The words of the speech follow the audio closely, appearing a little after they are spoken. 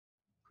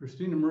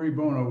Christina Marie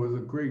Bono was a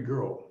great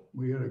girl.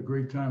 We had a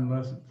great time,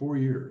 lasted 4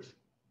 years.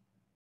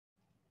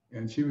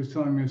 And she was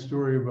telling me a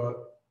story about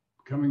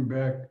coming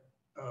back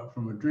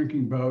from a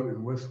drinking bout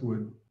in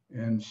Westwood.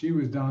 And she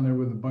was down there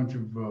with a bunch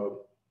of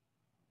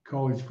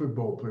college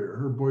football players.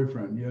 Her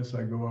boyfriend, yes,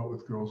 I go out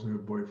with girls who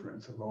have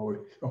boyfriends. I've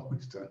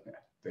always done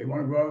that. They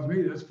want to go out with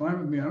me, that's fine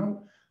with me. I don't,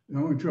 the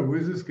only trouble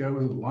is this guy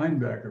was a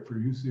linebacker for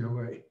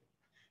UCLA.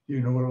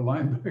 You know what a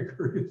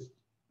linebacker is?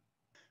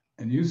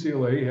 And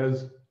UCLA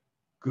has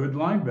good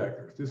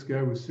linebackers. This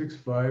guy was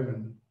 6'5"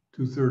 and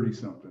 230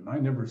 something. I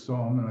never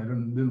saw him and I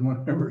didn't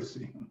want to ever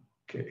see him.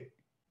 Okay.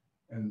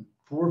 And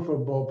 4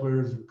 football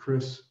players,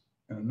 Chris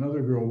and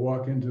another girl,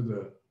 walk into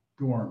the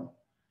dorm.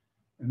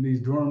 And these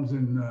dorms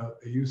in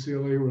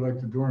UCLA were like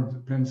the dorms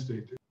at Penn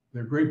State.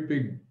 They're great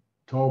big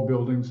tall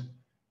buildings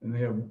and they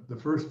have the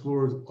first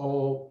floors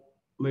all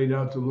laid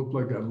out to look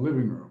like a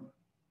living room.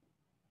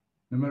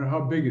 No matter how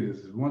big it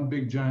is, it's one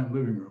big giant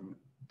living room,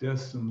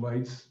 desks and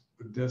lights,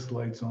 with desk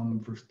lights on them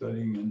for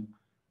studying and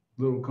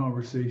little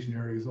conversation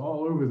areas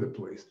all over the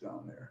place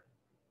down there.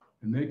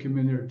 And they come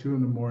in there at 2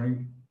 in the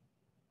morning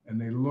and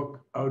they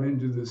look out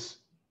into this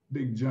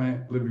big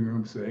giant living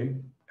room, say,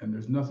 and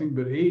there's nothing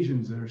but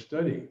Asians that are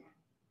studying.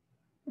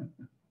 And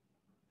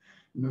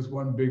this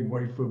one big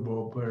white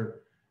football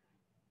player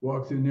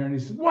walks in there and he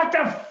says, "What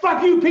the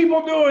fuck you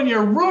people doing?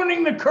 You're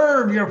ruining the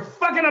curve. You're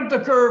fucking up the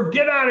curve.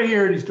 Get out of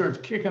here." And he starts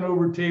kicking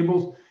over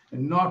tables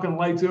and knocking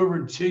lights over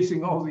and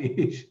chasing all the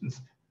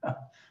Asians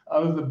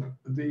out of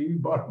the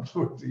bottom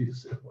floors of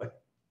UCLA.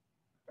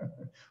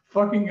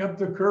 Fucking up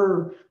the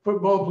curve.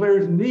 Football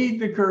players need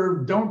the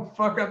curve. Don't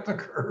fuck up the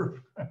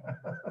curve.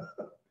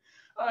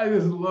 I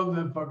just love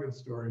that fucking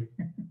story.